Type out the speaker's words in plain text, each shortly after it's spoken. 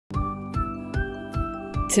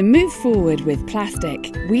To move forward with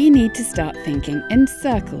plastic, we need to start thinking in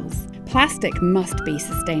circles. Plastic must be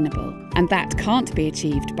sustainable, and that can't be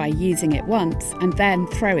achieved by using it once and then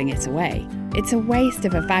throwing it away. It's a waste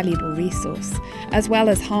of a valuable resource, as well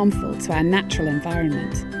as harmful to our natural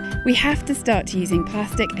environment. We have to start using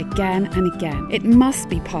plastic again and again. It must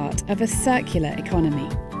be part of a circular economy.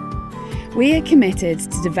 We are committed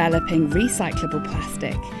to developing recyclable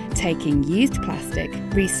plastic, taking used plastic,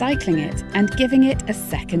 recycling it, and giving it a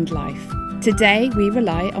second life. Today, we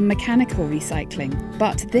rely on mechanical recycling,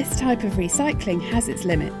 but this type of recycling has its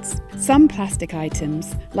limits. Some plastic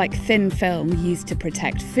items, like thin film used to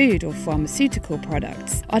protect food or pharmaceutical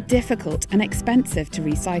products, are difficult and expensive to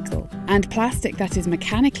recycle, and plastic that is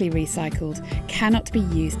mechanically recycled cannot be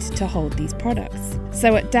used to hold these products.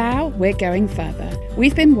 So at Dow, we're going further.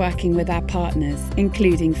 We've been working with our partners,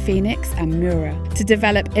 including Phoenix and Mura, to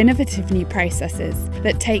develop innovative new processes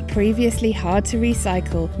that take previously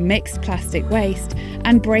hard-to-recycle mixed plastic waste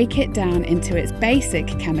and break it down into its basic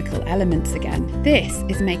chemical elements again. This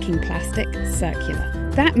is making plastic circular.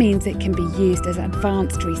 That means it can be used as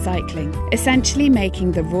advanced recycling, essentially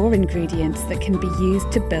making the raw ingredients that can be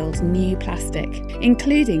used to build new plastic,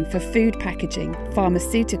 including for food packaging,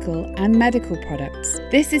 pharmaceutical and medical products.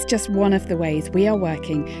 This is just one of the ways we are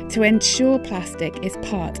working to ensure plastic is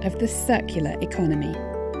part of the circular economy.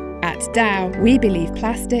 At Dow, we believe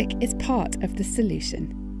plastic is part of the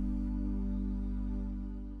solution.